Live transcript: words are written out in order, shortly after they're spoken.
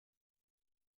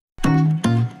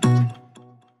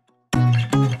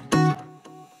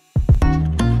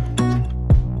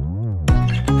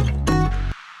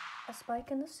spike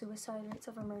in the suicide rates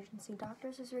of emergency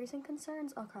doctors is raising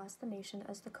concerns across the nation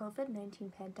as the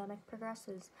COVID-19 pandemic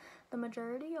progresses. The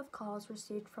majority of calls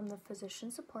received from the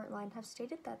physician support line have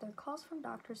stated that their calls from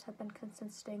doctors have been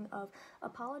consisting of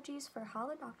apologies for how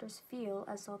the doctors feel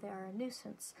as though they are a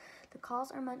nuisance. The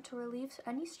calls are meant to relieve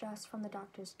any stress from the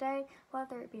doctor's day,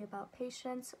 whether it be about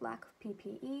patients, lack of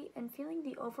PPE, and feeling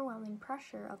the overwhelming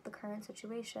pressure of the current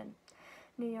situation.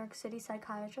 New York City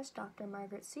psychiatrist Dr.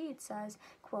 Margaret Seed says,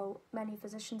 quote, "Many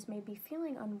physicians may be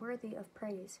feeling unworthy of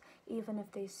praise. Even if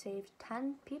they saved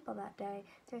 10 people that day,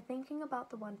 they're thinking about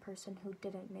the one person who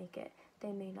didn't make it.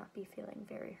 They may not be feeling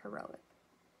very heroic."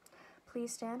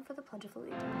 Please stand for the Pledge of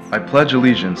Allegiance. I pledge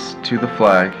allegiance to the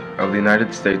flag of the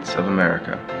United States of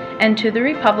America and to the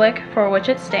republic for which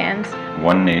it stands,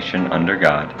 one nation under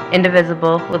God,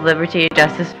 indivisible, with liberty and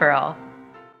justice for all.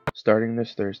 Starting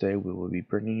this Thursday, we will be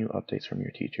bringing you updates from your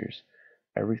teachers.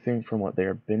 Everything from what they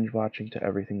are binge watching to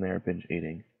everything they are binge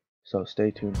eating. So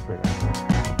stay tuned for that.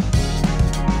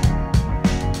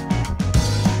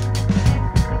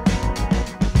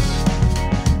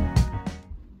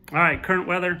 All right, current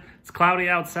weather. It's cloudy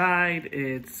outside.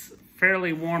 It's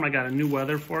fairly warm. I got a new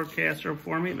weather forecaster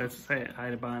for me. Let's say hi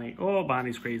to Bonnie. Oh,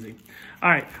 Bonnie's crazy. All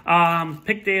right,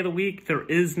 pick day of the week. There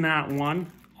is not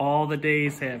one. All the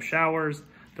days have showers.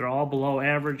 They're all below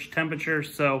average temperature,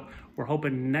 so we're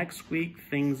hoping next week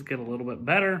things get a little bit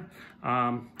better.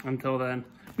 Until then,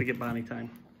 we get Bonnie time.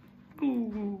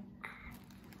 Ooh.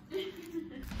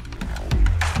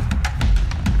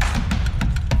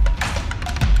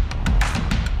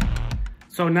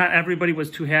 So not everybody was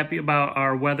too happy about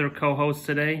our weather co-host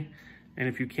today. And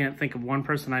if you can't think of one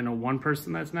person, I know one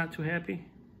person that's not too happy.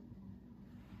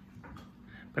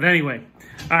 But anyway,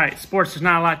 all right, sports. There's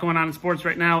not a lot going on in sports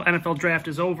right now. NFL draft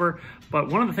is over, but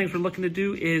one of the things we're looking to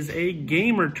do is a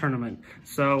gamer tournament.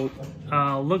 So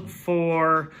look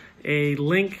for a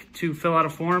link to fill out a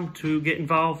form to get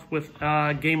involved with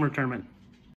a gamer tournament.